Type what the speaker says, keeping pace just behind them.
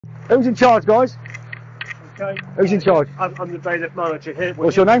Who's in charge, guys? Okay. Who's in charge? I'm the bailiff manager here.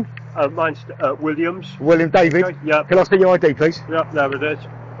 What's your name? Mine's Williams. William David. Okay, yeah. Can I see your ID, please? Yeah, there it is.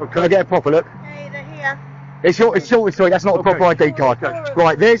 Okay. Can I get a proper look? Hey, they're here. It's short and sweet. That's not a proper ID card. Okay.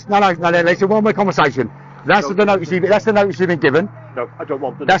 Right, there's no. It's a one-way conversation. That's the notice you've been given. No, I don't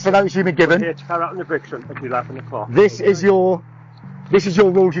want the. That's the notice you've been given. I'm here to carry out an eviction at 11 o'clock. This is your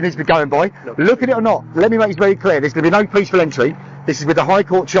rules you need to be going by. No. Look at it or not. Let me make this very clear. There's going to be no peaceful entry. This is with the High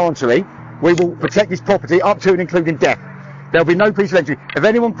Court Chancery. We will protect this property up to and including death. There'll be no peaceful entry. If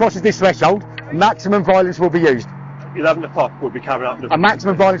anyone crosses this threshold, maximum violence will be used. 11 o'clock we'll be carrying out an eviction. A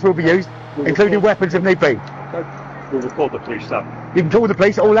maximum violence will be used, including weapons if need be. We'll call the police then. You can call the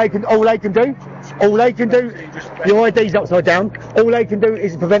police. All they can do, your ID's upside down. All they can do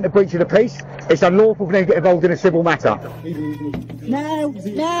is prevent a breach of the peace. It's unlawful for them to get involved in a civil matter. No.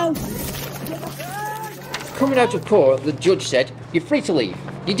 Coming out of court, the judge said, you're free to leave.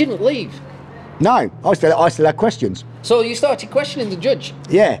 You didn't leave. No, I still had questions. So you started questioning the judge?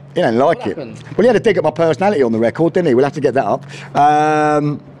 Yeah, he didn't like it. Happened? Well, he had to dig up my personality on the record, didn't he? We'll have to get that up.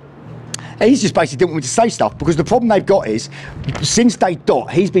 He's just basically didn't want me to say stuff because the problem they've got is, since day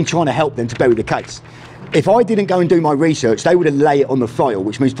dot, he's been trying to help them to bury the case. If I didn't go and do my research, they would have laid it on the file,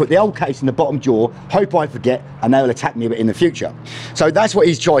 which means put the old case in the bottom drawer, hope I forget, and they'll attack me in the future. So that's what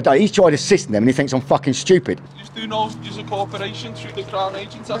he's tried to do. He's tried assisting them, and he thinks I'm fucking stupid. You do know use a corporation through the Crown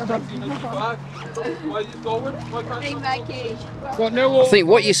Agents Act 1995. Where are you going? Hey, Mikey. I think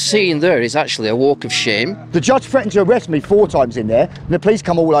what you're seeing there is actually a walk of shame. The judge threatened to arrest me 4 times in there, and the police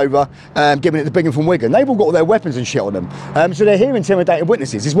come all over, giving it the biggin from Wigan. They've all got all their weapons and shit on them. So they're here intimidating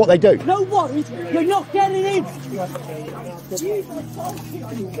witnesses, is what they do. No worries, you're not getting in.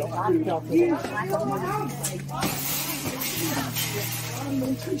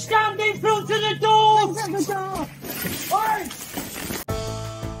 Stand in front of the door!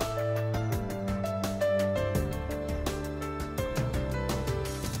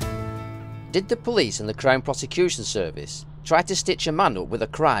 Did the police and the Crown Prosecution Service try to stitch a man up with a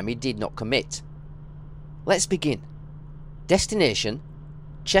crime he did not commit? Let's begin. Destination: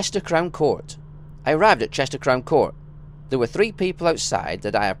 Chester Crown Court. I arrived at Chester Crown Court. There were 3 people outside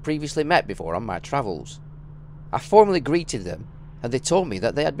that I had previously met before on my travels. I formally greeted them, and they told me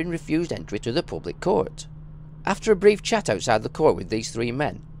that they had been refused entry to the public court. After a brief chat outside the court with these 3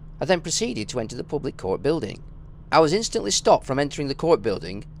 men, I then proceeded to enter the public court building. I was instantly stopped from entering the court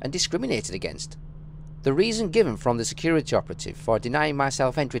building and discriminated against. The reason given from the security operative for denying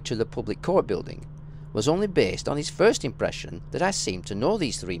myself entry to the public court building was only based on his first impression that I seemed to know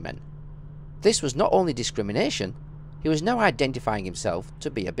these 3 men. This was not only discrimination, he was now identifying himself to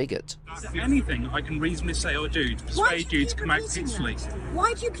be a bigot. Is there anything I can reasonably say or do to persuade you to come out peacefully?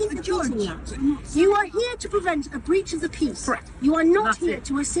 Why do you keep repeating that? You are here to prevent a breach of the peace. Correct. You are not here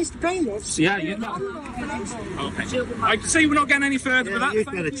to assist bailiffs. Yeah, you're not. Okay. I can see we're not getting any further with that. You've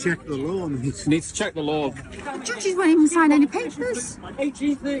got to check the law. You need to check the law. The judges won't even sign any papers. No.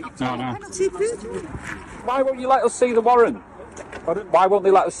 Penalty approved. Why won't you let us see the warrant? Why won't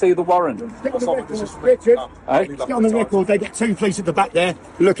they let us see the warrant? Richard, get on the record, they got 2 police at the back there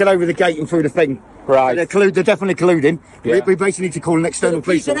looking over the gate and through the thing. Right. They're definitely colluding. Yeah. We basically need to call an external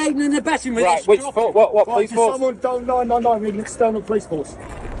police force. Right, which, what police force? Someone, 999, we need an external police force.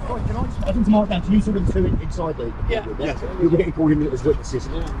 I think to mark down, can you sort of do it inside the... Yeah. You'll be getting called in as witnesses.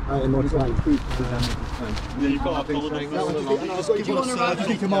 In my time. Yeah, you've got a following. Just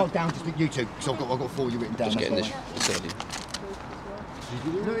need to mark down just you 2, so I've got 4 you written down. Just getting this facility.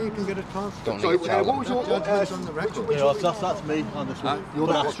 No, you can get a chance. Sorry, what was your... on the record? Yeah, that's me on this one. You're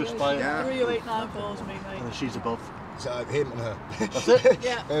the that actress by it. 3894 calls me, mate. And she's above. So him and her. That's it?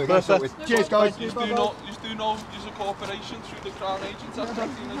 Yeah. There we go. Perfect. Cheers, guys. You do know use a corporation through the Crown Agents Act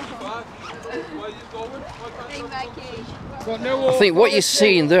 1995. Where are you going? Hey, Mikey. I think what you're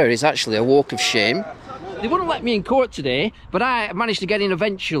seeing there is actually a walk of shame. They wouldn't let me in court today, but I managed to get in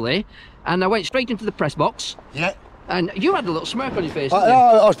eventually, and I went straight into the press box. Yeah. And you had a little smirk on your face, didn't you?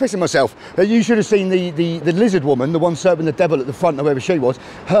 I was pissing myself. You should have seen the lizard woman, the one serving the devil at the front, or wherever she was,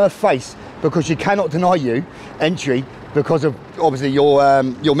 her face, because she cannot deny you entry because of, obviously,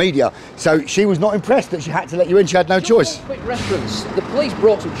 your media. So she was not impressed that she had to let you in. She had no choice. Quick reference. The police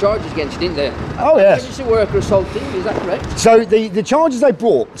brought some charges against you, didn't they? Oh, yes. Emergency worker assaulting, is that correct? So the charges they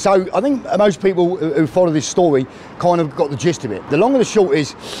brought, so I think most people who follow this story kind of got the gist of it. The long and the short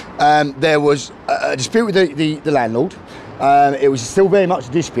is there was a dispute with the landlord. It was still very much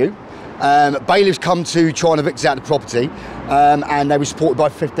a dispute. Bailiffs come to try and evict us out of the property, and they were supported by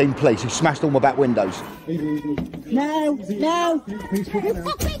 15 police who smashed all my back windows. No. You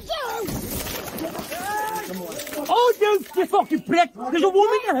fucking do! Oh, you fucking prick. There's a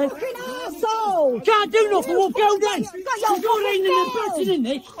woman there. Fucking arsehole. Can't do nothing. We'll go then. Got your You're aiming and abetting in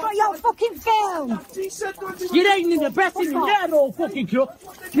this. Got your fucking film. You're aiming and abetting in there, all fucking crook.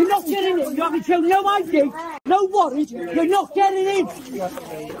 You're not getting in. You haven't shown no ID, no warrant. You're not getting in.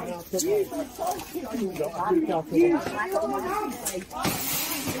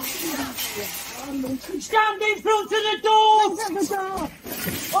 Stand in front of the door.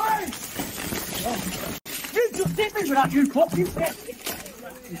 You just hit me with that, you fucking prick.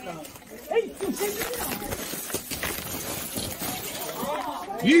 Hey, just hit me with that.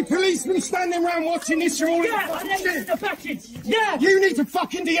 You policemen standing around watching this, you're all Yeah, and then the betting. Yeah. You need to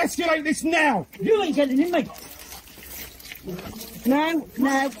fucking de-escalate this now. You ain't getting in, mate. No.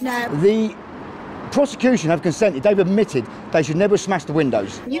 The prosecution have consented. They've admitted they should never smash the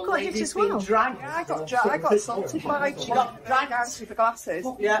windows. You got hit as well. I got assaulted by she got dragged out with the glasses.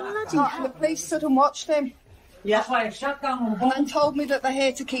 Yeah. And the police stood and watched him. Yeah. That's why I shut down on the ball. And told me that they're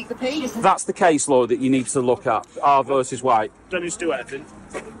here to keep the peace. That's the case law that you need to look at. R versus White. Don't just do anything.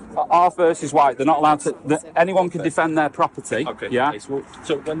 R versus White. They're not allowed to. Anyone can defend their property. Okay. Yeah. So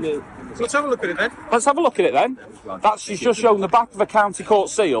when the let's have a look at it then. Let's have a look at it then. She's just shown the back of a county court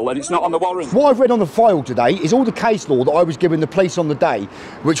seal, and it's not on the warrant. What I've read on the file today is all the case law that I was giving the police on the day,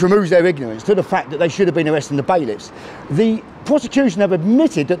 which removes their ignorance to the fact that they should have been arresting the bailiffs. The prosecution have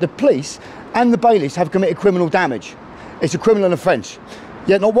admitted that the police and the bailiffs have committed criminal damage. It's a criminal offence.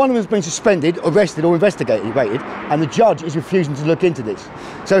 Yet not one of them has been suspended, arrested or investigated, and the judge is refusing to look into this.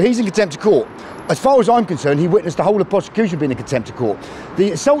 So he's in contempt of court. As far as I'm concerned, he witnessed the whole of the prosecution being in contempt of court.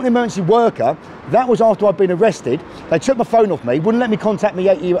 The assault and emergency worker, that was after I'd been arrested. They took my phone off me, wouldn't let me contact my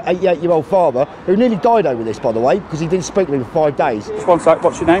 88-year-old father, who nearly died over this, by the way, because he didn't speak to me for 5 days. Just one sec,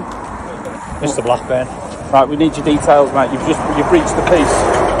 what's your name? Mr. Blackburn. Right, we need your details, mate. You've breached the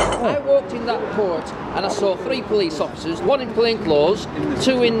peace. I walked in that court and I saw 3 police officers, 1 in plain clothes,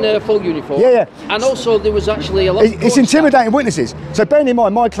 2 in full uniform. Yeah. And also there was actually a lot of It's intimidating witnesses. So bearing in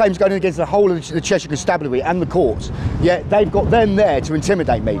mind, my claim's going against the whole of the Cheshire Constabulary and the courts. Yeah, they've got them there to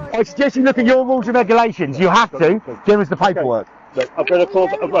intimidate me. I suggest you look at your rules and regulations. You have to give us the paperwork. Look, I'm going to call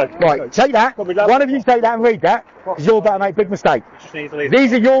Right, take that. One of you take that and read that, because you're about to make a big mistake.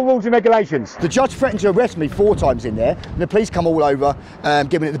 These are your rules and regulations. The judge threatened to arrest me 4 times in there, and the police come all over,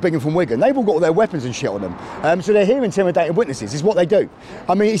 giving it the Bingham from Wigan. They've all got all their weapons and shit on them. So they're here intimidating witnesses, is what they do.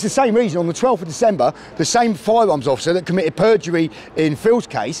 I mean, it's the same reason. On the 12th of December, the same firearms officer that committed perjury in Phil's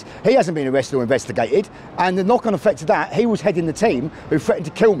case, he hasn't been arrested or investigated, and the knock-on effect of that, he was heading the team who threatened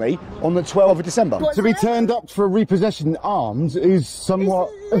to kill me on the 12th of December. To be turned up for repossession arms is somewhat...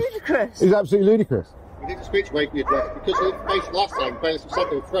 Ludicrous. Is absolutely ludicrous. We need to speak to Mikey because the information last time, bailiffs said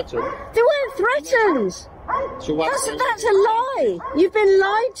they were threatened. They weren't threatened. So That's a lie. You've been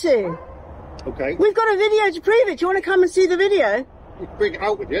lied to. Okay. We've got a video to prove it. Do you want to come and see the video? You can bring it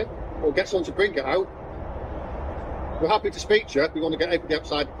out with you, or get someone to bring it out. We're happy to speak to you. We want to get everybody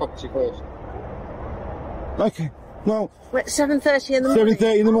outside the property first. Okay. Well... We're at 7:30 in the morning.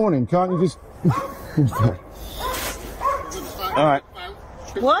 7:30 in the morning. Can't you just... All right.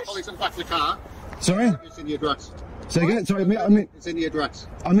 What? Colleagues in the back of the car. Sorry? It's in the address. Say again? Sorry, I mean... It's in the address.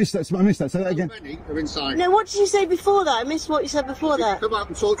 I missed that. Say that again. Many are inside. No, what did you say before that? I missed what you said before that. Come out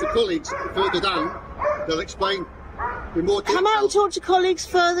and talk to colleagues further down. They'll explain in more detail. Come out and talk to colleagues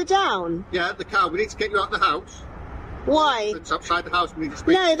further down? Yeah, the car. We need to get you out of the house. Why? It's outside the house. We need to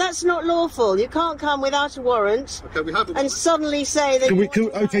speak. No, that's not lawful. You can't come without a warrant. Okay, we have a warrant. And suddenly say that...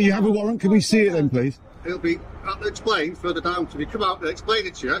 Okay, you have a warrant. Can we see it then, please? It'll be explained further down. So we come out and explain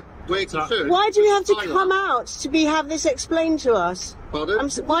it to you. Where to turn. Why do we have to come out to have this explained to us? Pardon?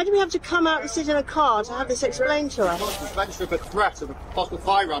 Why do we have to come out and sit in a car to have this explained to us? Venture of a threat of a possible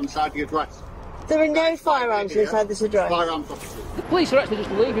firearm inside the address. There are no firearms inside this address. Firearms officer. The police are actually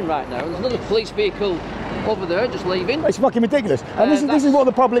just leaving right now. There's another police vehicle over there just leaving. It's fucking ridiculous. And this is what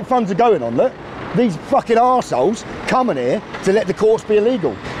the public funds are going on, look. These fucking arseholes coming here to let the courts be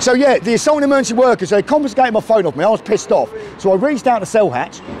illegal. So yeah, the assault and emergency workers, they confiscated my phone off me. I was pissed off. So I reached out to cell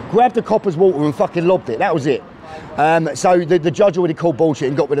hatch, grabbed the copper's water and fucking lobbed it. That was it. So the judge already called bullshit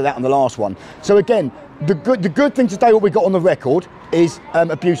and got rid of that on the last one. So again, the good thing today, what we got on the record, is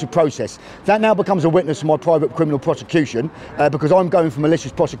abuse of process. That now becomes a witness for my private criminal prosecution because I'm going for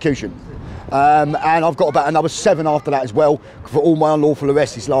malicious prosecution. And I've got about another 7 after that as well for all my unlawful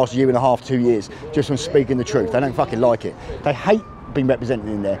arrests this last 1.5 to 2 years, just from speaking the truth. They don't fucking like it. They hate being represented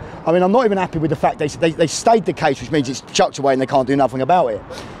in there. I mean, I'm not even happy with the fact they stayed the case, which means it's chucked away and they can't do nothing about it.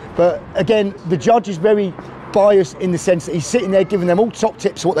 But again, the judge is very biased in the sense that he's sitting there giving them all top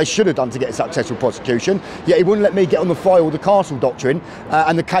tips of what they should have done to get a successful prosecution, yet he wouldn't let me get on the file the Castle Doctrine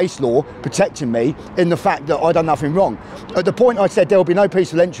and the case law protecting me in the fact that I'd done nothing wrong. At the point I said there will be no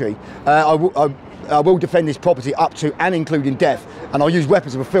peaceful entry, I will defend this property up to and including death, and I'll use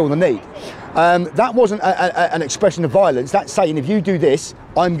weapons if I feel the need. That wasn't an expression of violence. That's saying, if you do this,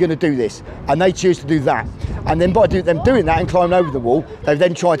 I'm going to do this. And they choose to do that. And then by them doing that and climbing over the wall, they've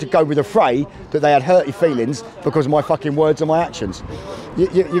then tried to go with a fray that they had hurt your feelings because of my fucking words and my actions.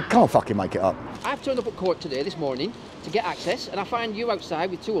 You can't fucking make it up. I've turned up at court today, this morning, to get access, and I find you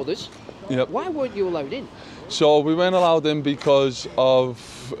outside with 2 others. Yep. Why weren't you allowed in? So we weren't allowed in because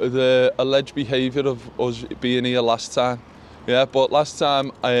of the alleged behaviour of us being here last time. Yeah, but last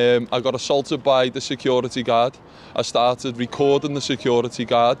time I got assaulted by the security guard. I started recording the security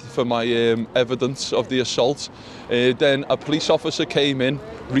guard for my evidence of the assault. Then a police officer came in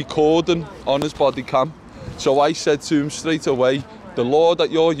recording on his body cam. So I said to him straight away, the law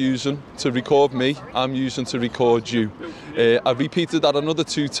that you're using to record me, I'm using to record you. I repeated that another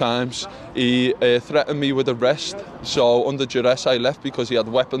 2 times. He threatened me with arrest, so under duress I left because he had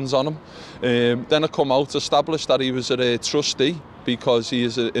weapons on him. Then I come out, established that he was a trustee because he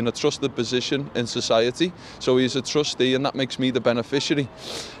is in a trusted position in society. So he's a trustee and that makes me the beneficiary.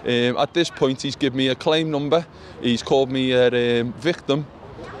 At this point he's given me a claim number, he's called me a victim,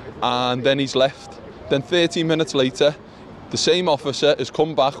 and then he's left. Then 30 minutes later, the same officer has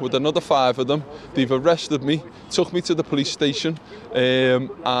come back with another 5 of them. They've arrested me, took me to the police station,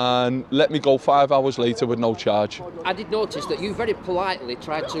 and let me go 5 hours later with no charge. I did notice that you very politely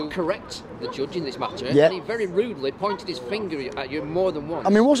tried to correct the judge in this matter, yeah. And he very rudely pointed his finger at you more than once. I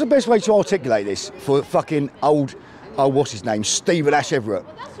mean, what's the best way to articulate this for fucking old, what's his name, Stephen Ash Everett?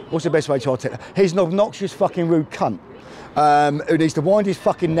 What's the best way to articulate? He's an obnoxious fucking rude cunt. Who needs to wind his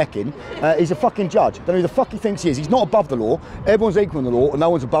fucking neck in. He's a fucking judge. Don't know who the fuck he thinks he is. He's not above the law. Everyone's equal in the law, and no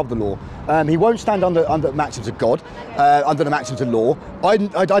one's above the law. He won't stand under the maxims of God, under the maxims of law. I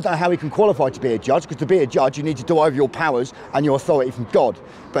don't know how he can qualify to be a judge, because to be a judge, you need to do over your powers and your authority from God.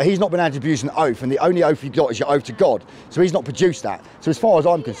 But he's not been able to produce an oath, and the only oath you've got is your oath to God. So he's not produced that. So as far as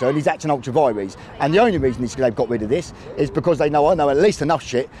I'm concerned, he's acting ultra vires. And the only reason they've got rid of this is because they know I know at least enough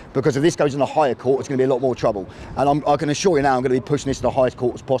shit, because if this goes in a higher court, it's going to be a lot more trouble. And I can assure you now, I'm going to be pushing this to the highest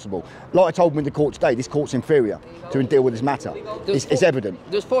court as possible. Like I told them in the court today, this court's inferior to deal with this matter. It's evident.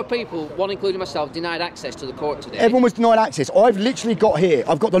 There's 4 people, one including myself, denied access to the court today. Everyone was denied access. I've literally got here,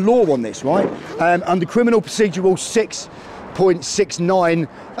 I've got the law on this, right? Under Criminal Procedure Rule 6.69,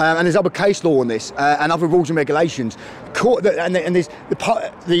 and there's other case law on this, and other rules and regulations. And there's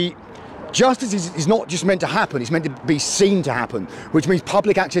the justice is not just meant to happen, it's meant to be seen to happen, which means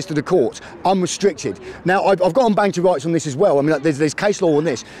public access to the courts, unrestricted. Now, I've got on bank to rights on this as well. I mean, there's case law on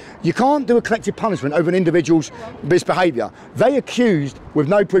this. You can't do a collective punishment over an individual's misbehaviour. They accused with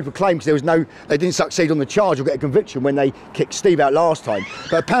no proof of claim because they didn't succeed on the charge or get a conviction when they kicked Steve out last time.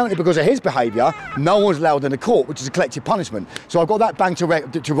 But apparently because of his behaviour, no one's allowed in the court, which is a collective punishment. So I've got that bank to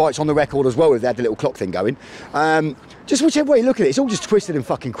rights on the record as well, if they had the little clock thing going. Just whichever way you look at it, it's all just twisted and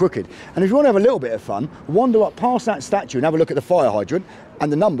fucking crooked. And if you want to have a little bit of fun, wander up past that statue and have a look at the fire hydrant, and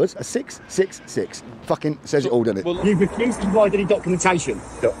the numbers are 666. Fucking says it all, doesn't it? Well, you've refused to provide any documentation.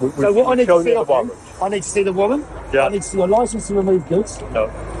 So what I need to see, I need to see the warrant. Yeah. I need to see your licence to remove goods. No,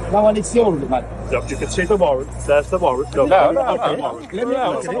 I need to see all of it, mate. Look, you can see the warrant. There's the warrant. No. I'm not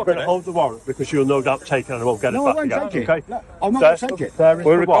going to hold the warrant because you'll no doubt take it and I won't get it back again. Okay? No, I'm not going to take it.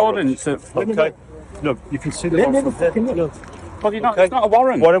 We're recording. Okay. Look, you can see the warrant. Well, it's not a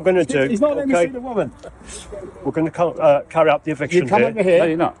warrant. What I'm going to do, he's not letting me see the warrant. We're going to carry out the eviction. You come over here. No,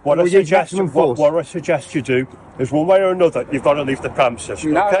 you're not. What I suggest you do is, one way or another, you've got to leave the premises.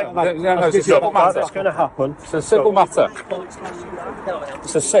 No, okay? No, it's a civil matter. That's going to happen. It's a civil matter.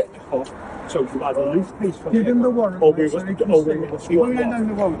 It's a So you either leave peacefully. Give him the warrant. Or They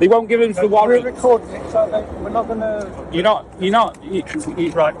won't give him the warrant. We're recording it, so we're not going to. You're not.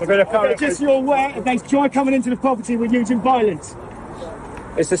 Right, we're going to carry. Just so you're aware, if they try coming into the property, we're using violence.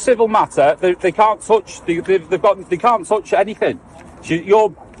 It's a civil matter. They can't touch. They can't touch anything.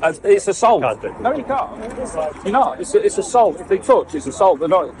 It's assault. No, you can't. You're not. It's assault. If they touch, it's assault. They're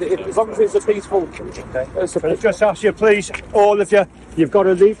not. As long as it's a peaceful. Just ask you, please, all of you, you've got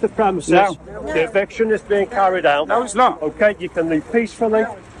to leave the premises. No. The eviction is being carried out. No, it's not. Okay, you can leave peacefully.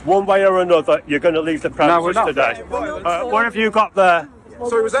 One way or another, you're going to leave the premises today. What have you got there?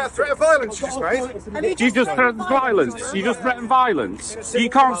 So was that a threat of violence you just made? You just threatened violence. You just threatened violence.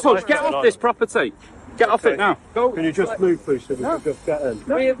 You can't touch. Get off this property. Get off it now. Go. Can you just move, please, so we can just get in?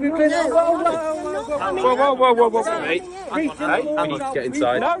 Whoa, mate. Hang on, get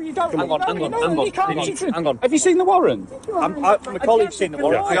inside. No, you don't. Hang on. Have you seen the warrant? My colleague's seen the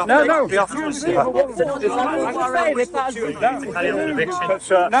warrant. No.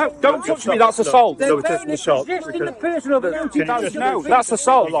 No, don't touch me, that's assault. No, it isn't assault. No, that's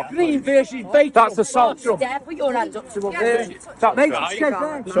assault. That's assault.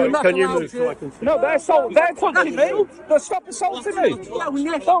 Sorry, can you move so I can see? No, they're touching me. Stop assaulting me. No,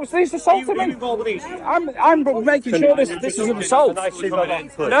 he's assaulting me. I'm making sure this is an assault. No,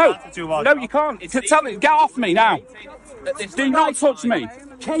 you can't. Tell me, get off me now. Do not touch me.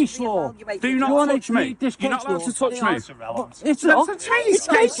 Case law. Do not touch me. You're not allowed to touch me. It's not. It's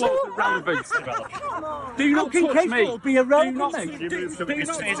case law. Do not touch me.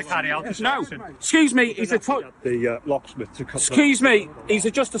 No. Excuse me. He's a touch. The locksmith to come. Excuse me. He's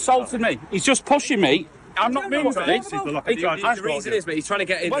just assaulted me. He's just pushing me. I'm not moving. The reason is, but he's trying to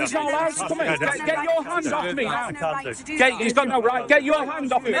get in. Well, he's not allowed to come in. Get your hand off me now. He's got no right. Get your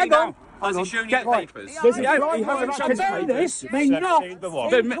hand off me now. Has he shown you papers? He hasn't shown this may not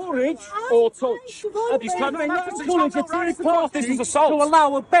encourage or touch. He's not encourage a third party to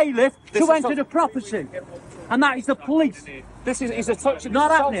allow a bailiff to enter the property. And that is the police. This is a touch. Not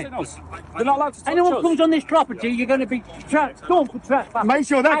happening. They're not allowed to touch Anyone us. comes on this property, you're going to be gone for trespass. Make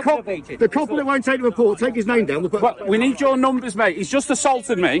sure that the couple that won't take the report, take his name down. We need your numbers, mate. He's just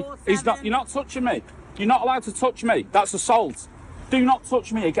assaulted me. You're not touching me. You're not allowed to touch me. That's assault. Do not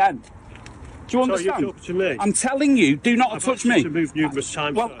touch me again. Do you understand? You're talking to me. I'm telling you, do not touch me. To move numerous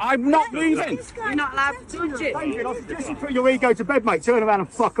times. Well, I'm not moving. You're not allowed to touch it. Just put your ego to bed, mate. Turn around and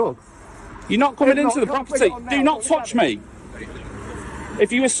fuck off. You're not coming into the property. Do not touch me.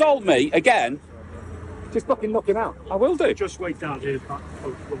 If you assault me again, just fucking knock him out. I will do. Just wait down here.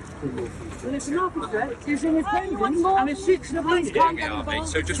 There's an officer, he's in attendance, and it sits in the police car.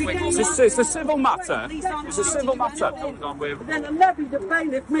 So just wait. It's a civil matter. It's a civil matter. Then a levy, the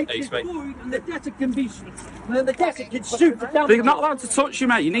bailiff makes it void, and the debtor can be, and the debtor can sue the down. They're not allowed to touch you,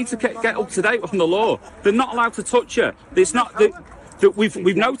 mate. You need to get up to date on the law. They're not allowed to touch you. It's not that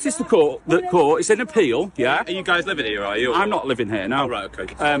we've noticed the court. It's in appeal. Yeah. Are you guys living here? Are you? I'm not living here now. Oh, right.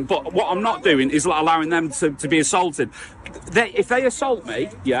 Okay. But what I'm not doing is allowing them to be assaulted. If they assault me,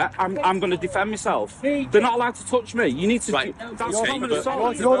 I'm going to defend myself. They're not allowed to touch me. You need to. Right. That's common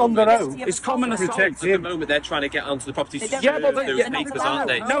assault. You're on their own. It's common assault. At the moment, they're trying to get onto the property. Yeah, but those papers, aren't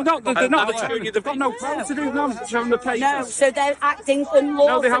they? No, they're not. They've got no power to do that. Showing the papers. No, so they're acting unlawfully.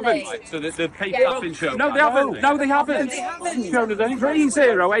 No, they haven't. Right, so the papers have been shown. No, they haven't. No, they haven't.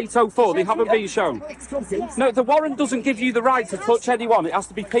 30804. They haven't been shown. No, the warrant doesn't give you the right to touch anyone. It has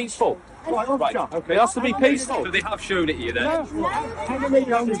to be peaceful. Right. Okay. It has to be peaceful. So they have shown it to you then.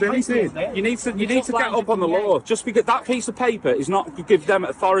 You need to get up on the law. Just because that piece of paper is not to give them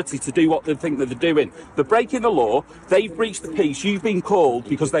authority to do what they think that they're doing. They're breaking the law. They've breached the peace. You've been called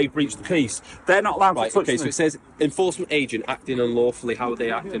because they've breached the peace. They're not allowed to touch me. So it says enforcement agent acting unlawfully. How are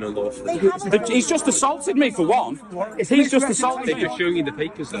they acting unlawfully? He's just assaulted me for one. He's just assaulted me. They've just shown you the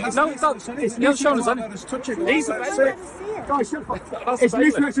papers. No, he hasn't shown us anything. He's it's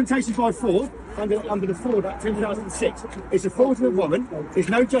misrepresentation by fraud under the Fraud Act 2006. It's a fraudulent warrant. There's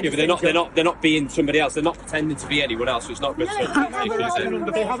no judge. Yeah, but they're not being somebody else. They're not pretending to be anyone else. So it's not misrepresentation, is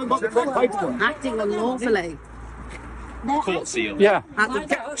it? They haven't got the correct paperwork. Acting unlawfully. Court seal. Yeah.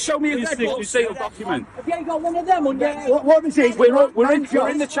 Show me a court seal document. Have you got one of them on there? What is it? We're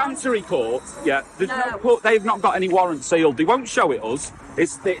in the Chancery Court. Yeah. There's no court. They've not got any warrant sealed. They won't show it us.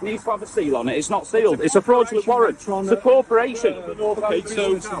 It needs to have a seal on it. It's not sealed. It's a fraudulent warrant. It's a corporation. Okay.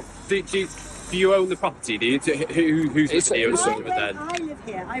 So do you own the property? Do you? Who's the owner of it then? I live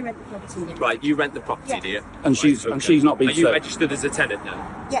here. I rent the property here. Right. You rent the property, do you? And she's not been. Are you registered as a tenant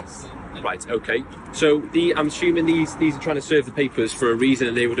now? Yes. Right, okay. So I'm assuming these are trying to serve the papers for a reason,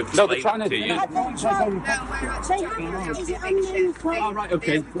 and they would have explained to you. Oh, right,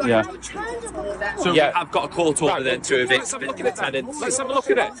 okay. Yeah. So I've got a court order then to evict the tenants. Let's have a look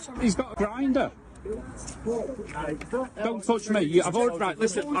at it. He's got a grinder. Don't touch me. I've already. Right,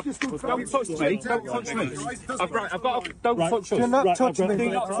 listen. Don't touch me. Don't touch me. I've got. Don't touch us. Do not touch me.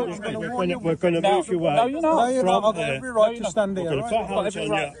 Do not touch me. We're going to move you away. No, you're not. No, you're not. I've got every right to stand here. We're going to put hands on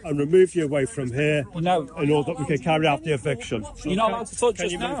you and remove you away from here in order that we can carry out the eviction. You're not allowed to touch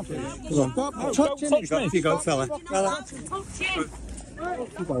us now. Don't touch me. Off you go, fella.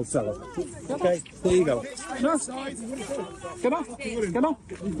 Okay, there you go. Get off. Get off. Get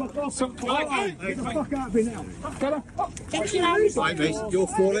the fuck out of here now. Get off. Right, mate, you're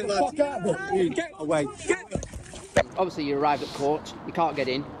falling, lad. Get away. Obviously, you arrived at court. You can't get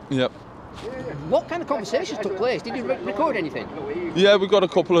in. Yep. What kind of conversations took place? Did you record anything? Yeah, we got a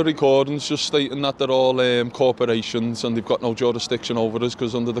couple of recordings just stating that they're all corporations and they've got no jurisdiction over us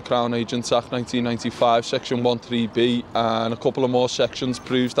because under the Crown Agents Act 1995, Section 13B and a couple of more sections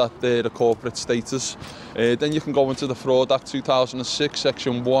proves that they're a corporate status. Then you can go into the Fraud Act 2006,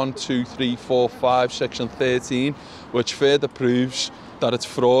 Section 1, 2, 3, 4, 5, Section 13, which further proves that it's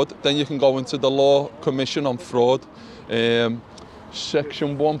fraud. Then you can go into the Law Commission on Fraud,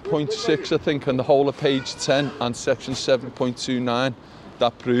 Section 1.6, I think, and the whole of page 10, and Section 7.29,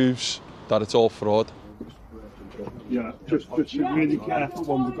 that proves that it's all fraud. Yeah, just be really careful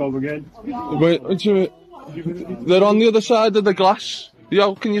when we go again. Wait, they're on the other side of the glass.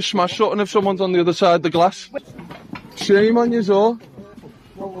 Yo, can you smash something if someone's on the other side of the glass? Shame on you all.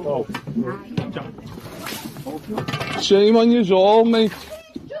 Shame on you all, mate.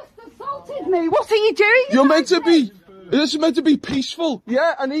 You just assaulted me. What are you doing? You're meant to be. This is meant to be peaceful,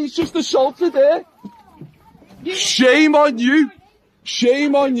 yeah, and he's just assaulted her. Shame on you.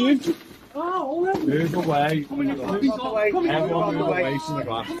 Shame on you. Move away. Everyone move away from the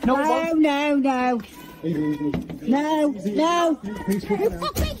glass. No. No. You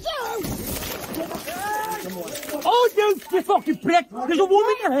fucking do! Oh, you fucking prick! There's a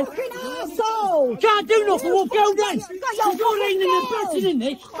woman here! Fucking arsehole! Can't do nothing, we'll go then! You're aiming the betting in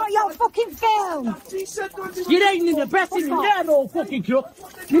this! Got your fucking film! You're aiming the betting in there, all fucking crook!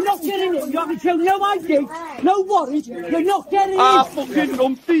 You're not getting it, you haven't shown no ID, no warrant, you're not getting it! Fucking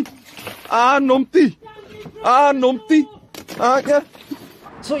numpty! Numpty! Aren't you?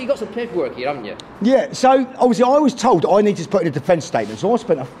 So you got some paperwork here, haven't you? Yeah, so obviously I was told I need to put in a defence statement, so I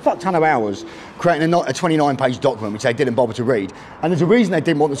spent a fuck ton of hours creating a 29-page document which they didn't bother to read, and there's a reason they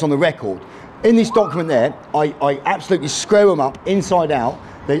didn't want this on the record. In this document there, I absolutely square them up inside out.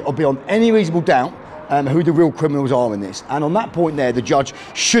 They'll be on any reasonable doubt who the real criminals are in this, and on that point there the judge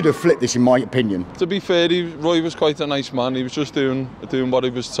should have flipped this in my opinion. To be fair, Roy was quite a nice man. He was just doing what he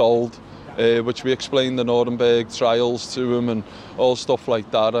was told. Which we explained the Nuremberg trials to him and all stuff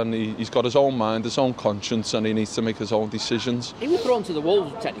like that, and he's got his own mind, his own conscience, and he needs to make his own decisions. He was thrown to the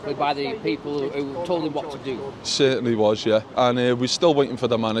wolves technically by the people who told him what to do. Certainly was, yeah, and we're still waiting for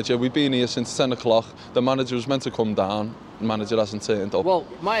the manager. We've been here since 10 o'clock. The manager was meant to come down, the manager hasn't turned up. Well,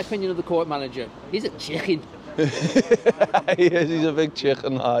 my opinion of the court manager, he's a chicken. He is, he's a big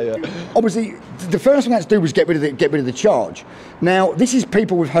chicken, yeah. Obviously, the first thing they had to do was get rid of the charge. Now, this is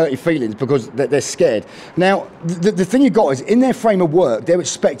people with hurty feelings because they're scared. Now, the thing you've got is, in their frame of work, they're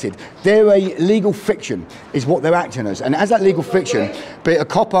expected. They're a legal fiction, is what they're acting as. And as that legal fiction, be it a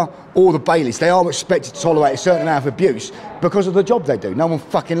copper or the bailiffs, they are expected to tolerate a certain amount of abuse because of the job they do. No one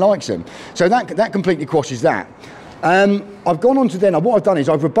fucking likes them. So that completely quashes that. I've gone on to then, what I've done is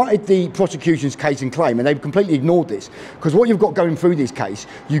I've rebutted the prosecution's case and claim, and they've completely ignored this, because what you've got going through this case,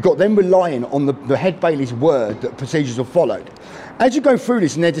 you've got them relying on the head bailiff's word that procedures are followed. As you go through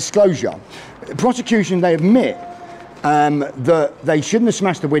this in their disclosure, the prosecution, they admit that they shouldn't have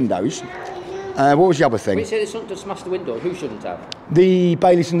smashed the windows. What was the other thing? When you say they shouldn't have smashed the window, who shouldn't have? The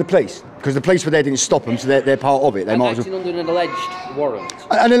bailiffs and the police, because the police were there, didn't stop them, so they're part of it. They might acting under an alleged warrant.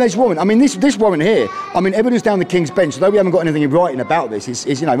 An alleged warrant. I mean, this warrant here, I mean, evidence down the King's Bench, although we haven't got anything in writing about this,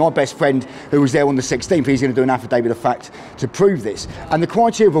 is you know, my best friend who was there on the 16th, he's going to do an affidavit of fact to prove this. And the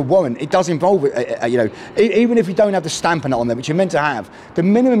criteria of a warrant, it does involve, you know, even if you don't have the stamp on there, which you're meant to have, the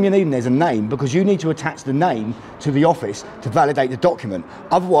minimum you need in there is a name, because you need to attach the name to the office to validate the document.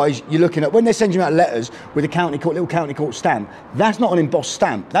 Otherwise, you're looking at, when they're sending you out letters with a county court, little county court stamp, that's not an embossed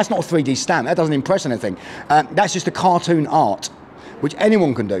stamp, that's not a 3D stamp, that doesn't impress anything. That's just a cartoon art, which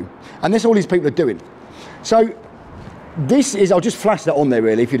anyone can do. And that's all these people are doing. So this is, I'll just flash that on there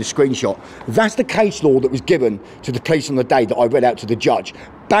really, if you'd a screenshot. That's the case law that was given to the police on the day that I read out to the judge,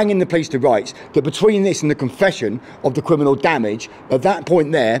 banging the police to rights, that between this and the confession of the criminal damage, at that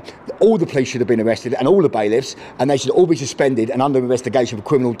point there, all the police should have been arrested and all the bailiffs, and they should all be suspended and under investigation for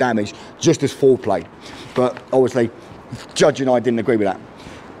criminal damage, just as foreplay. But obviously, the judge and I didn't agree with that.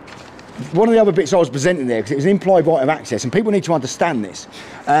 One of the other bits I was presenting there, because it was an implied right of access, and people need to understand this.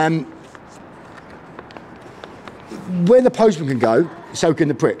 Where the postman can go, so can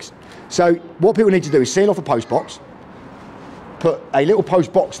the pricks. So what people need to do is seal off a post box, put a little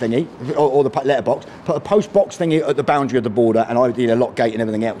post box thingy, or the letter box, put a post box thingy at the boundary of the border, and ideally a lock gate and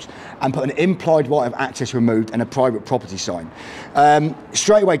everything else, and put an implied right of access removed and a private property sign.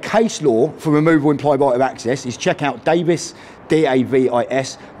 Straight away, case law for removal implied right of access is check out Davis,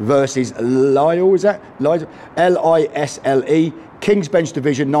 D-A-V-I-S versus Lyle, is that? Lisle, L-I-S-L-E, King's Bench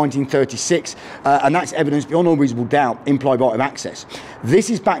Division 1936, and that's evidence beyond all reasonable doubt, implied right of access. This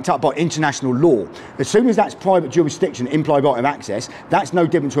is backed up by international law. As soon as that's private jurisdiction, implied right of access, that's no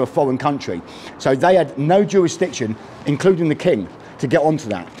different to a foreign country. So they had no jurisdiction, including the King, to get onto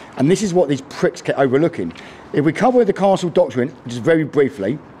that. And this is what these pricks kept overlooking. If we cover the castle doctrine, just very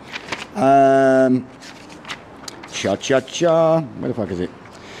briefly, cha-cha-cha, where the fuck is it?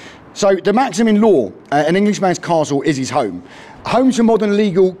 So the maxim in law, an Englishman's castle is his home. Home to modern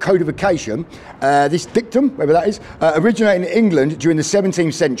legal codification, this dictum, whatever that is, originated in England during the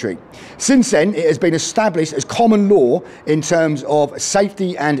 17th century. Since then, it has been established as common law in terms of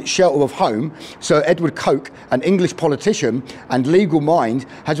safety and shelter of home. Sir Edward Coke, an English politician and legal mind,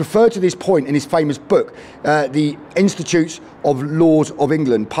 has referred to this point in his famous book, The Institutes of Laws of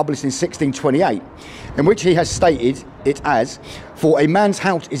England, published in 1628, in which he has stated it as, "For a man's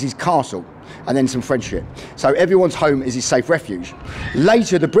house is his castle," and then some French shit. So everyone's home is his safe refuge.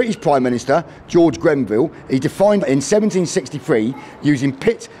 Later, the British Prime Minister, George Grenville, he defined in 1763, using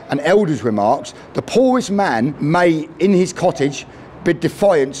Pitt and Elder's remarks, "The poorest man may in his cottage bid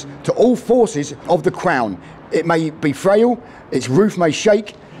defiance to all forces of the crown. It may be frail, its roof may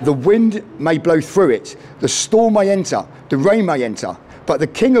shake, the wind may blow through it, the storm may enter, the rain may enter, but the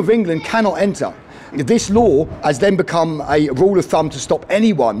King of England cannot enter." This law has then become a rule of thumb to stop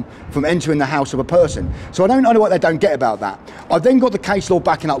anyone from entering the house of a person. So I don't know what they don't get about that. I've then got the case law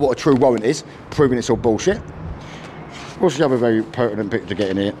backing up what a true warrant is, proving it's all bullshit. What's the other very pertinent bit to get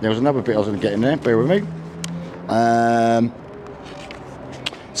in here? There was another bit I was going to get in there, bear with me.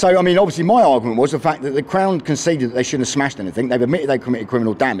 So, I mean, obviously my argument was the fact that the Crown conceded that they shouldn't have smashed anything. They've admitted they committed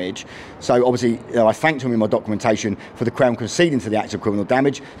criminal damage. So, obviously, you know, I thanked them in my documentation for the Crown conceding to the acts of criminal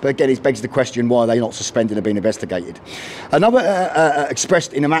damage. But again, it begs the question, why are they not suspended and being investigated? Another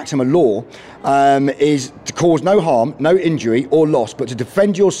expressed in a maxim of law is to cause no harm, no injury or loss, but to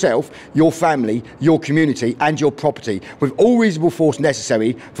defend yourself, your family, your community and your property with all reasonable force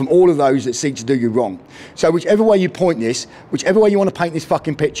necessary from all of those that seek to do you wrong. So whichever way you point this, whichever way you want to paint this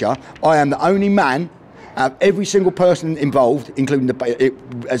fucking picture, I am the only man out of every single person involved, including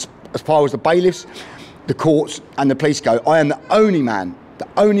as far as the bailiffs, the courts and the police go, I am the only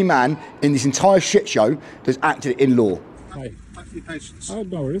man in this entire shit show that's acted in law. Hi. Thank you for your patience. Oh,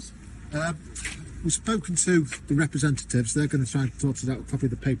 no worries. We've spoken to the representatives. They're going to try and sort us out a copy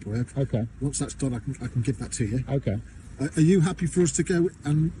of the paperwork. Okay. Once that's done, I can give that to you. Okay. Are you happy for us to go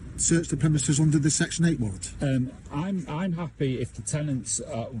and search the premises under the Section 8 warrant? I'm happy if the tenants,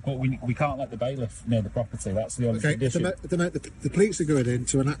 but we can't let the bailiff near the property. That's the only condition. The police are going in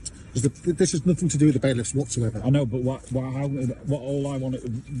to enact. This has nothing to do with the bailiffs whatsoever. I know, but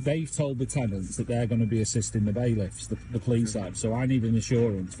they've told the tenants that they're going to be assisting the bailiffs, the police have. So I need an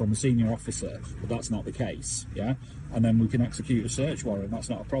assurance from a senior officer that that's not the case. Yeah, and then we can execute a search warrant. That's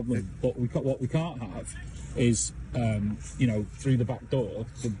not a problem. But what we can't have is, you know, through the back door,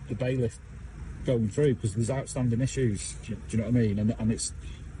 the bailiff going through, because there's outstanding issues. Do you know what I mean? And it's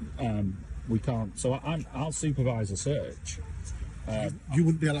we can't. So I'll supervise a search. You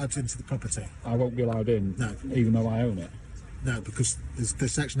wouldn't be allowed into the property. I won't be allowed in. No, even though I own it. No, because the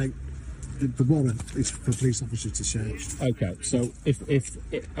Section 8. The warrant is for police officers to search. Okay, so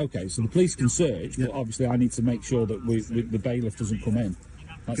okay, so the police can search, but obviously I need to make sure that the bailiff doesn't come in.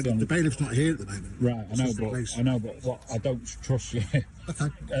 That's the bailiff's not here at the moment. Right, I know, but what I don't trust you. Okay.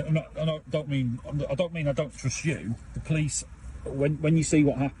 I don't mean I don't trust you. The police, when you see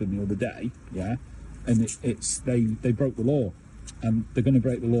what happened the other day, yeah, and they broke the law, and they're going to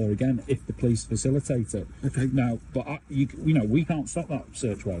break the law again if the police facilitate it. Okay. Now, but you know, we can't stop that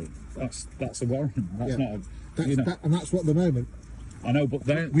search warrant. That's a warrant. That's not. And that's what at the moment. I know, but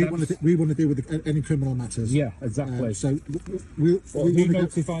we want to deal with any criminal matters. Yeah, exactly. So who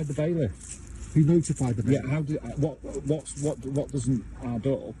notified the bailiff? Who notified the bailiff? Yeah. How did what doesn't add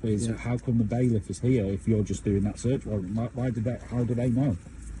up is how come the bailiff is here if you're just doing that search warrant? How did they know?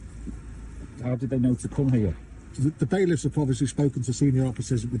 How did they know to come here? The bailiffs have obviously spoken to senior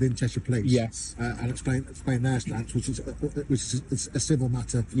officers within Cheshire Police. Yes. And explain their stance, which is a civil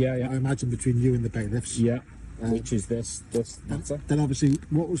matter. Yeah. I imagine between you and the bailiffs. Yeah. Which is this matter. Then obviously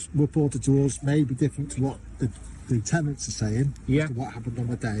what was reported to us may be different to what the tenants are saying. Yeah. As to what happened on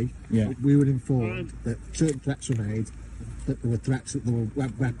the day. Yeah. We were informed that certain threats were made, that there were threats that there were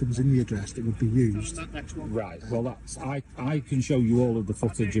weapons in the address that would be used. Right. Well, that's I can show you all of the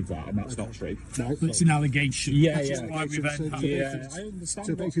footage of that, and that's not true. No, it's an allegation. Yeah. I understand.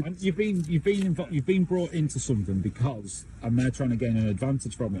 So you've been brought into something because, and they're trying to gain an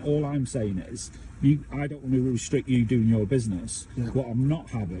advantage from it. All I'm saying is, I don't want to restrict you doing your business. Yeah. What I'm not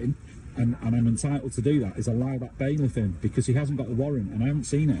having and I'm entitled to do that, is allow that bailiff in, because he hasn't got a warrant and I haven't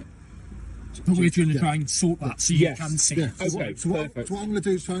seen it. But we're going to try and sort that so you can see it. Okay, so what I'm going to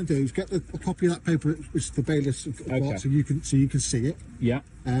do is try and do is get a copy of that paper, which the bailiffs have got, so you can see it. Yeah.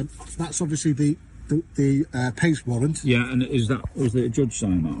 That's obviously the pace warrant. Yeah, and was it a judge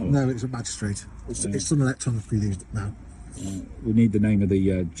sign that? Or? No, it's a magistrate. It's done electronically these now. We need the name of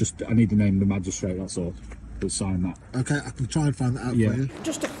the I need the name of the magistrate. That's all. We'll sign that. Okay, I can try and find that out for you.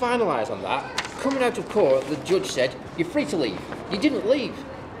 Just to finalise on that, coming out of court, the judge said you're free to leave. You didn't leave.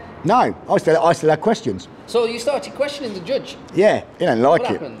 No, I still had questions. So you started questioning the judge? Yeah, he didn't like What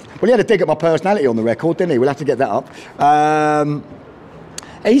it. happened? Well, he had to dig up my personality on the record, didn't he? We'll have to get that up.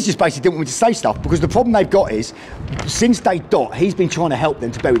 He's just basically didn't want me to say stuff, because the problem they've got is, since day dot, he's been trying to help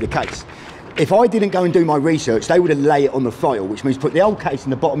them to bury the case. If I didn't go and do my research, they would have laid it on the file, which means put the old case in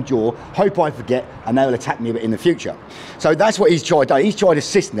the bottom drawer, hope I forget, and they'll attack me in the future. So that's what he's tried to do. He's tried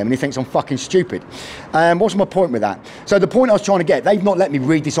assisting them, and he thinks I'm fucking stupid. What's my point with that? So the point I was trying to get, they've not let me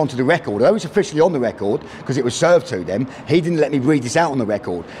read this onto the record. Although it's officially on the record, because it was served to them, he didn't let me read this out on the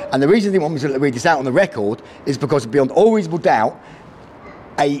record. And the reason he didn't want me to read this out on the record is because beyond all reasonable doubt,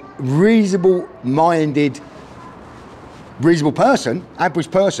 a reasonable-minded, reasonable person,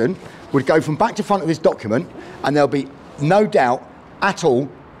 average person, would go from back to front of this document, and there'll be no doubt at all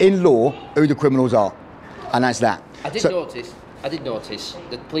in law who the criminals are, and that's that. I did notice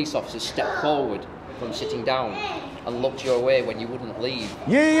that police officers stepped forward from sitting down and looked your way when you wouldn't leave.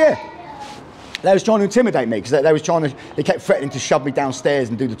 Yeah. They was trying to intimidate me, because they kept threatening to shove me downstairs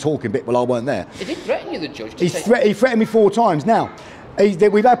and do the talking bit while I weren't there. He did threaten you, the judge. He threatened me 4 times now.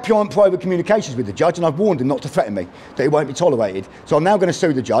 We've had pure and private communications with the judge, and I've warned him not to threaten me, that it won't be tolerated. So I'm now going to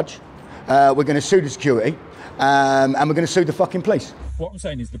sue the judge, we're going to sue the security, and we're going to sue the fucking police. What I'm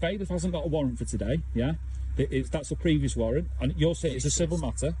saying is the bailiff hasn't got a warrant for today, yeah? That's a previous warrant, and you're saying it's a civil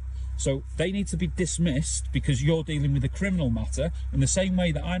matter. So they need to be dismissed because you're dealing with a criminal matter. In the same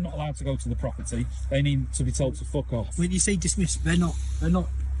way that I'm not allowed to go to the property, they need to be told to fuck off. When you say dismissed, they're not.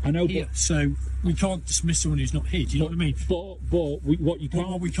 I know, here, so we can't dismiss someone who's not here. Do you know what I mean?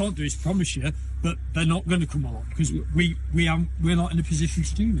 What we can't do is promise you, but they're not going to come along because we're not in a position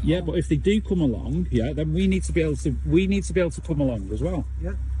to do that. Yeah, but if they do come along, yeah, then we need to be able to come along as well.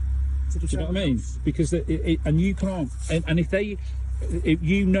 Yeah. Do you know what I mean? Because and you can't, and if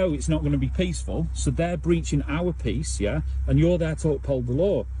you know it's not going to be peaceful, so they're breaching our peace, yeah, and you're there to uphold the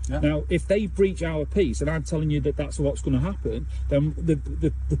law. Yeah. Now, if they breach our peace, and I'm telling you that that's what's going to happen, then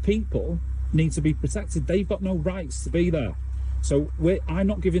the people need to be protected. They've got no rights to be there. So I'm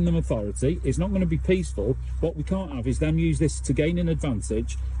not giving them authority. It's not going to be peaceful. What we can't have is them use this to gain an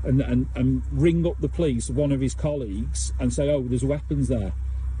advantage and ring up the police, one of his colleagues, and say, oh, there's weapons there.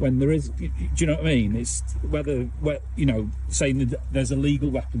 When there is, do you know what I mean? It's saying that there's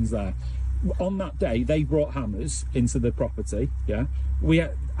illegal weapons there. On that day, they brought hammers into the property. Yeah, we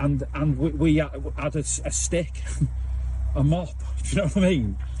had a stick, a mop. Do you know what I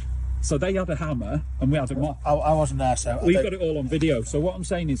mean? So they had a hammer and we had a mop. I wasn't there, so we've got it all on video. So what I'm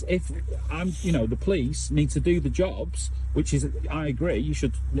saying is, if the police need to do the jobs, which is, I agree, you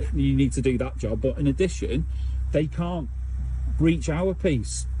need to do that job, but in addition, they can't breach our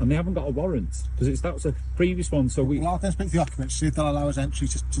peace, and they haven't got a warrant because that's a previous one. So I'll then speak to the occupants, see if they'll allow us entry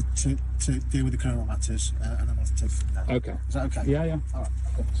to deal with the criminal matters, and then we'll take it from there. Okay. Is that okay? Yeah. All right.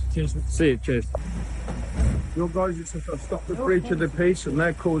 Cheers. See you. Cheers. Your guys are supposed to stop the breach of the peace, and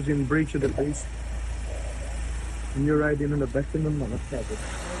they're causing breach of the peace, and you're aiding and abetting them. That's terrible.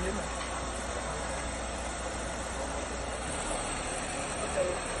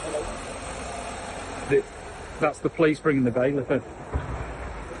 That's the police bringing the bailiff in.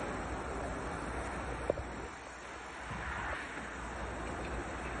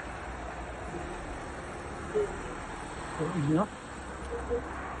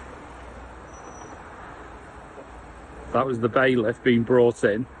 That was the bailiff being brought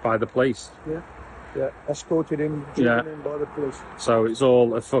in by the police. Yeah, escorted him, driven in by the police. So it's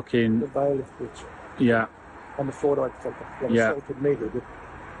all a fucking... The bailiff, which... Yeah. On the floor, he assaulted me, did he?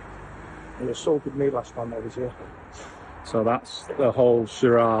 He assaulted me last time I was here. So that's the whole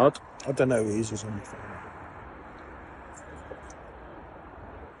charade. I don't know who he is, isn't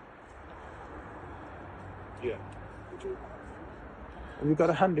he? Yeah. Have you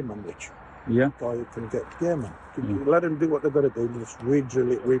got a handyman, Rich? Yeah. Guy who can get... Yeah, man. Let them do what they've got to do, just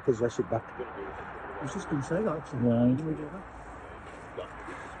re-drill it, repossess it back. I was just going to say that, actually. Right. Can we do that?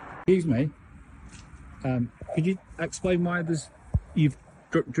 Excuse me. Could you explain why you've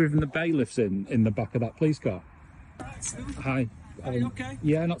driven the bailiffs in the back of that police car? Right, Hi. Are you okay?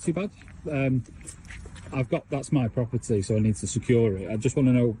 Yeah, not too bad. I've got, that's my property, so I need to secure it. I just want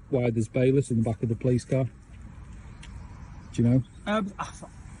to know why there's bailiffs in the back of the police car. Do you know?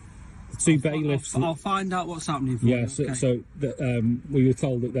 Two bailiffs. I'll find out what's happening for you. So we were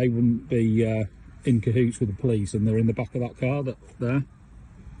told that they wouldn't be in cahoots with the police, and they're in the back of that car there.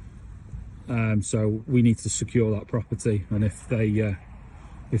 So we need to secure that property, and if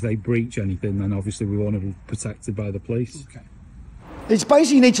they breach anything, then obviously we want to be protected by the police. Okay. It's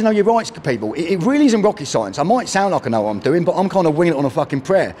basically you need to know your rights, people. It really isn't rocket science. I might sound like I know what I'm doing, but I'm kind of winging it on a fucking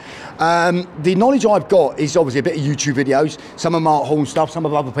prayer. The knowledge I've got is obviously a bit of YouTube videos, some of Mark Horn's stuff, some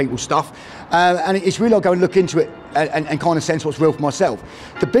of other people's stuff, and it's really like go and look into it and kind of sense what's real for myself.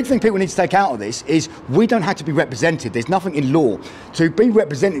 The big thing people need to take out of this is we don't have to be represented. There's nothing in law. To be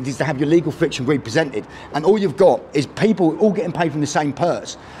represented is to have your legal fiction represented, and all you've got is people all getting paid from the same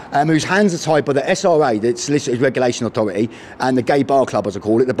purse, whose hands are tied by the SRA, the Solicitors Regulation Authority, and the Gay Bar Club, as I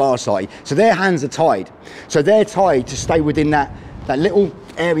call it, the Bar Society. So their hands are tied. So they're tied to stay within that little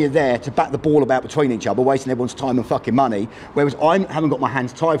area there to bat the ball about between each other, wasting everyone's time and fucking money, whereas I haven't got my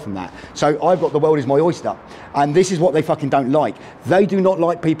hands tied from that. So I've got the world is my oyster, and this is what they fucking don't like. They do not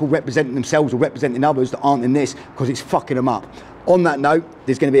like people representing themselves or representing others that aren't in this, because it's fucking them up. On that note,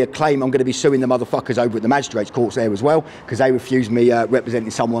 there's going to be a claim I'm going to be suing the motherfuckers over at the magistrates courts there as well, because they refused me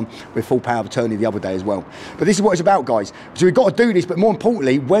representing someone with full power of attorney the other day as well. But this is what it's about, guys. So we've got to do this, but more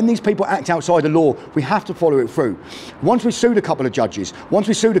importantly, when these people act outside the law, we have to follow it through. Once we've sued a couple of judges, once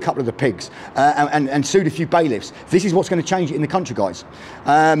we've sued a couple of the pigs, and sued a few bailiffs, this is what's going to change it in the country, guys.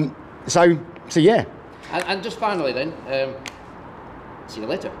 So yeah. And just finally then, see you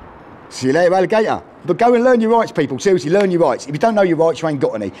later. See you later, alligator. But go and learn your rights, people. Seriously, learn your rights. If you don't know your rights, you ain't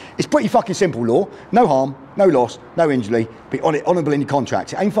got any. It's pretty fucking simple law. No harm, no loss, no injury. Be honourable in your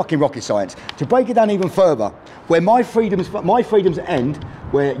contracts. It ain't fucking rocket science. To break it down even further, where my freedoms end,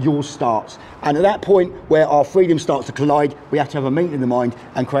 where yours starts. And at that point, where our freedom starts to collide, we have to have a meeting in the mind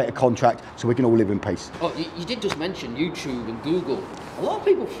and create a contract so we can all live in peace. Oh, you did just mention YouTube and Google. A lot of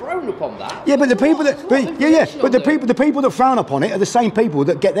people frown upon that. Yeah, but the people that the people that frown upon it are the same people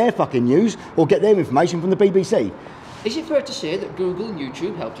that get their fucking news or get their information from the BBC. Is it fair to say that Google and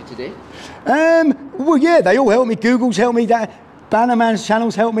YouTube helped you today? Well, yeah, they all help me. Google's helped me. That Bannerman's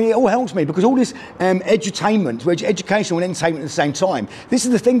channels help me. It all helps me because all this edutainment, educational and entertainment at the same time. This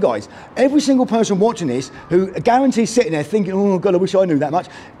is the thing, guys. Every single person watching this who guarantees sitting there thinking, oh God, I wish I knew that much.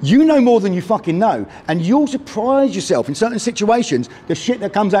 You know more than you fucking know, and you'll surprise yourself in certain situations. The shit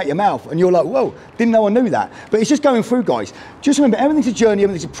that comes out your mouth, and you're like, whoa, didn't know I knew that. But it's just going through, guys. Just remember, everything's a journey,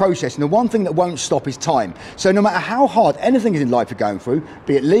 everything's a process, and the one thing that won't stop is time. So no matter how hard anything is in life you're going through,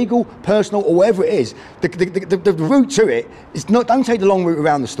 be it legal, personal, or whatever it is, the route to it is not. Don't take the long route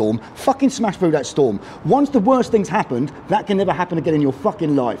around the storm. Fucking smash through that storm. Once the worst thing's happened, that can never happen again in your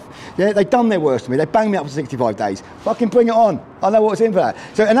fucking life. Yeah, they've done their worst to me. They banged me up for 65 days. Fucking bring it on. I know what's in for that.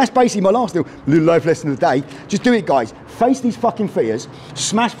 So, and that's basically my last little life lesson of the day. Just do it, guys. Face these fucking fears.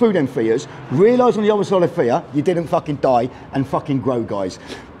 Smash through them fears. Realise on the other side of fear, you didn't fucking die, and fucking grow, guys.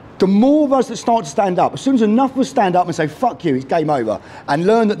 The more of us that start to stand up, as soon as enough of us stand up and say, fuck you, it's game over, and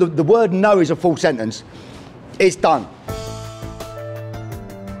learn that the word no is a full sentence, it's done.